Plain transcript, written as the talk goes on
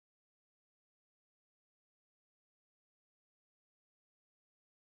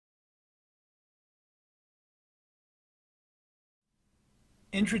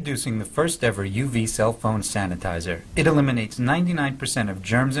Introducing the first ever UV cell phone sanitizer. It eliminates 99% of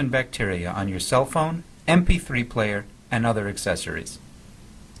germs and bacteria on your cell phone, MP3 player, and other accessories.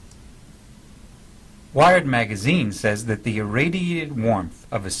 Wired magazine says that the irradiated warmth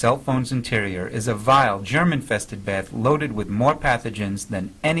of a cell phone's interior is a vile, germ-infested bath loaded with more pathogens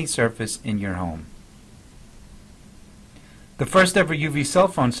than any surface in your home. The first ever UV cell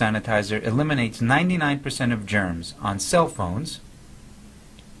phone sanitizer eliminates 99% of germs on cell phones,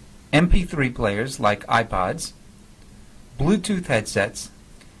 MP3 players like iPods, Bluetooth headsets,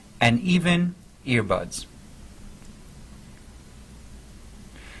 and even earbuds.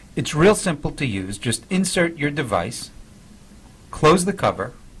 It's real simple to use. Just insert your device, close the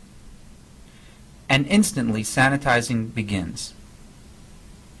cover, and instantly sanitizing begins.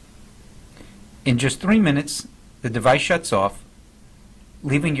 In just 3 minutes, the device shuts off,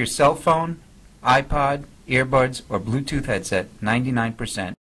 leaving your cell phone, iPod, earbuds, or Bluetooth headset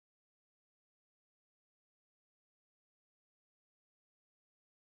 99%